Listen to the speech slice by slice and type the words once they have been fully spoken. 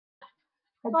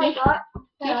This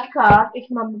card is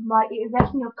my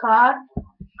original card,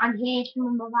 and here's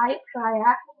my right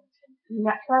player. And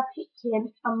that's why I picked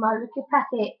him on my little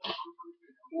packet.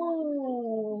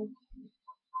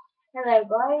 Hello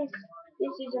guys,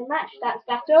 this is a match that's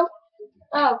battle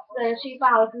of the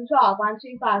 2012 and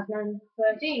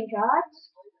 2013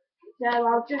 cards. So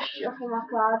I'll just shuffle my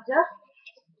cards up.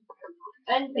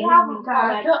 And we haven't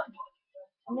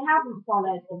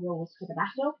followed the rules for the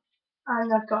battle.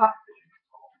 And I've got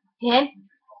him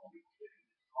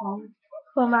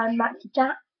for my match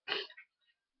attack.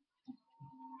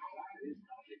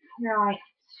 Right.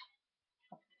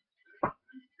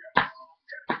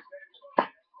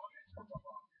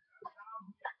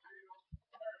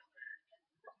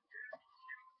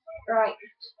 Right,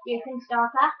 you can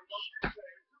start Ash.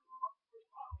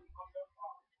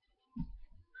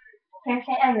 Can I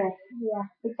say Emma? Yeah.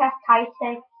 Because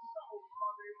Tyson.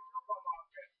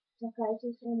 Okay,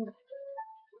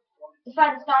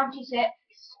 defense 96.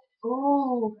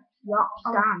 Ooh. Yup,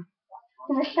 Sam.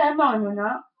 Can I say mine or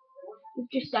not?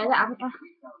 You've just said that, haven't you?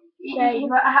 Yeah,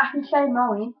 but I have to say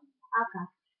mine. Okay.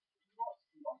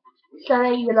 So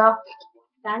there you go.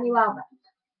 Danny Welbeck.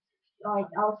 Right,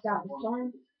 I'll start this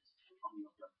time.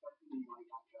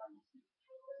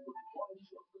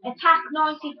 Attack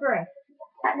 93.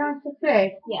 Attack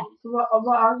 93? Yes. What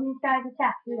are you saying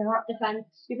attack? You know, Defense.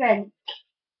 Defense.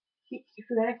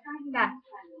 63. No.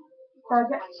 So I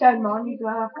get to show mine as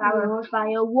well. Power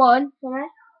fire 1 for me.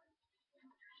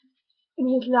 In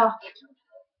his loft.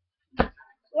 We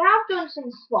have done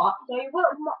some swaps, so you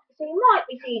might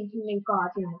be seeing some new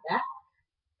cards in there.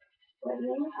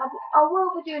 I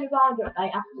will be doing a round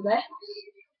update after this.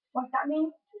 What's that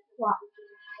mean? What?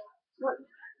 What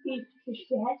you just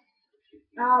said?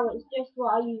 Oh, it's just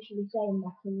what I usually say in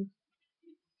lessons.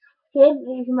 Him,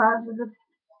 he's mad with the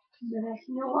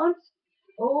national one.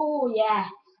 Oh, yeah.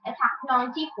 Attack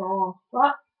 94.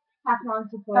 What? Attack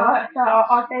 94. So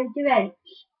I'll say defense.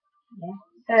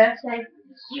 Yeah. So,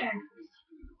 yeah.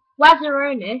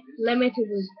 Wazzaroni, limited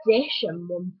edition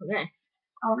one for me.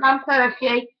 Oh, I'm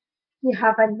Percy. You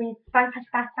have been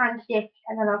fantastic,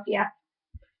 and I love you.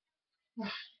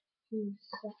 2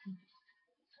 seconds.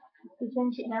 You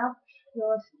finish it now?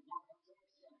 Yours.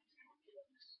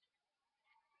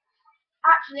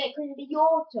 Actually, it can be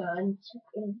your turn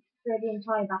for the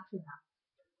entire battle now.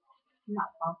 I'm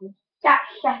not bothered.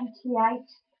 That's 78.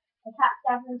 Attack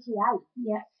 78.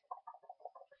 Yes.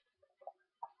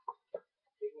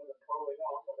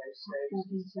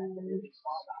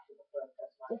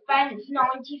 Defense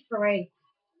 93.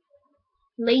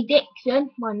 Lee Dixon,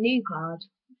 my new card.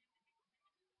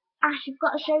 Ash, you've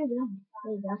got to show them.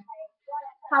 There you go.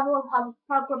 Have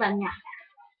yeah.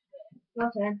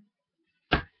 Your turn.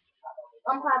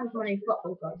 I'm proud of my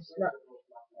football guys. Look.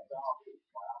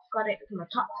 Got it from the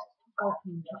top. Got it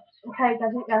from the top. Okay,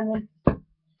 does it go then?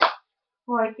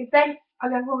 Right, defense,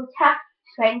 I'm going to attack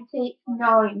 29.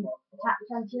 Attack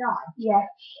 29? Yes.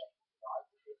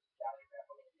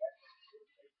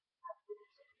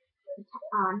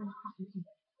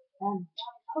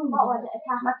 What was it?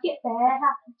 Attack? Make it fair.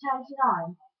 Attack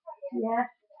 29? Yeah.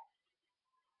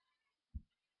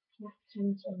 Attack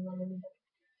 29.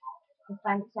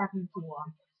 Defense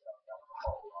 71.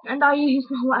 And I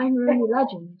used my Rooney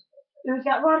Legend. Who's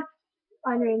that one?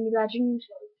 Rooney Legend.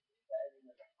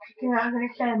 Yeah, I'm going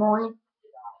to say mine.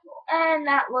 And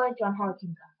that was John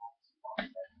Hodgson.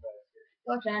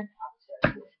 Your turn.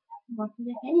 What can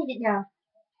I finish it now?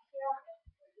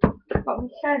 But we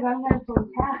said I'm going to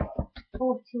attack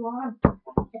 41.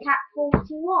 Attack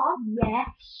 41? Yes.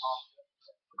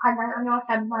 And then I know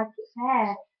I might fair.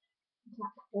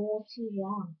 Attack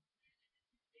 41.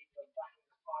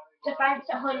 Defense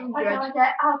 100. I know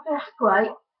that. Oh, that's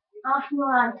great. Arsenal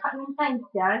and Tottenham thank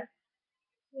you.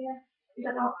 Yeah. I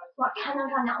don't know what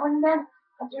channel's on that one then.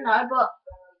 I don't know, but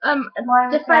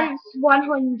defense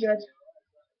 100.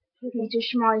 Peter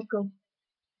Schmeichel.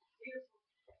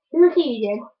 Who's he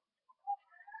then?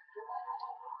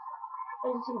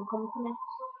 Innocent Company.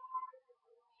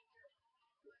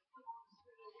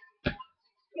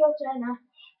 Your turn now.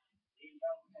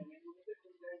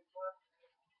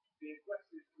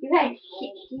 Defense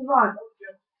 61.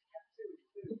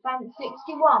 Defense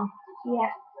 61.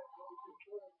 Yeah.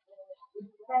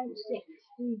 Defense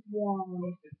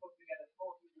 61.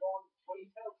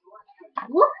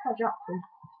 Whoop! I dropped him.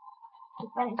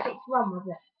 Defense 61 was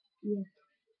it? Yeah.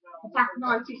 Attack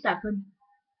 97.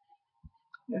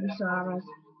 Luis Suarez.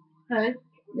 Who?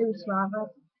 Luis Suarez.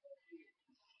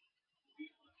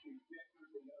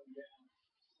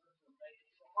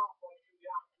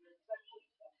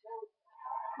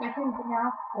 Everything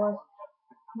else was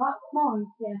what? Mine?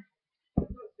 Yeah.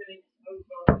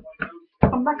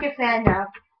 What's your fair now?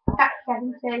 Attack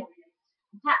 70.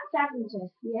 Attack 70.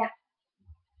 Yeah.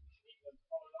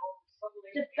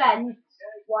 Defense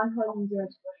 100.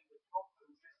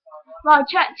 Right,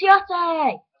 check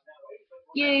Tiote!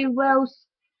 You will.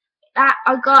 That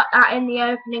I got that in the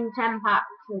opening 10 pack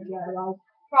video. I'll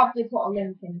probably put a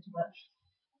link into it.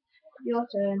 Your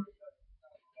turn.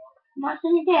 What's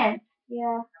in again?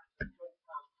 Yeah.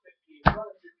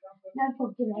 No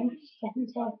problem.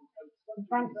 70.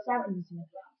 Defense 70.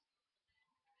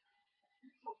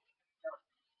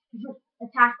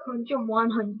 Attack 100,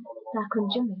 100. Attack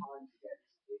 100.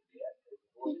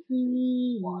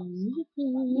 Evening.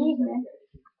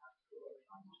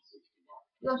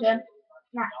 Your turn.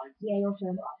 Nah, yeah, your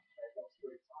turn.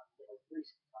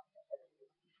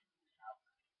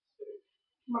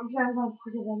 What's your going to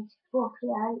put it in?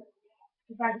 48.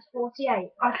 Defense 48.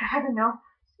 Okay, I don't know.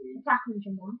 Attack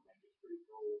 101.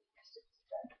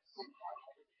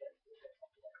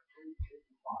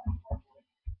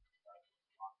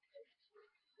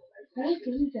 So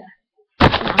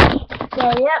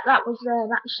yeah, that was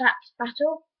that stats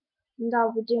battle, and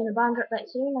I'll be doing a band update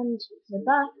soon, and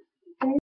goodbye.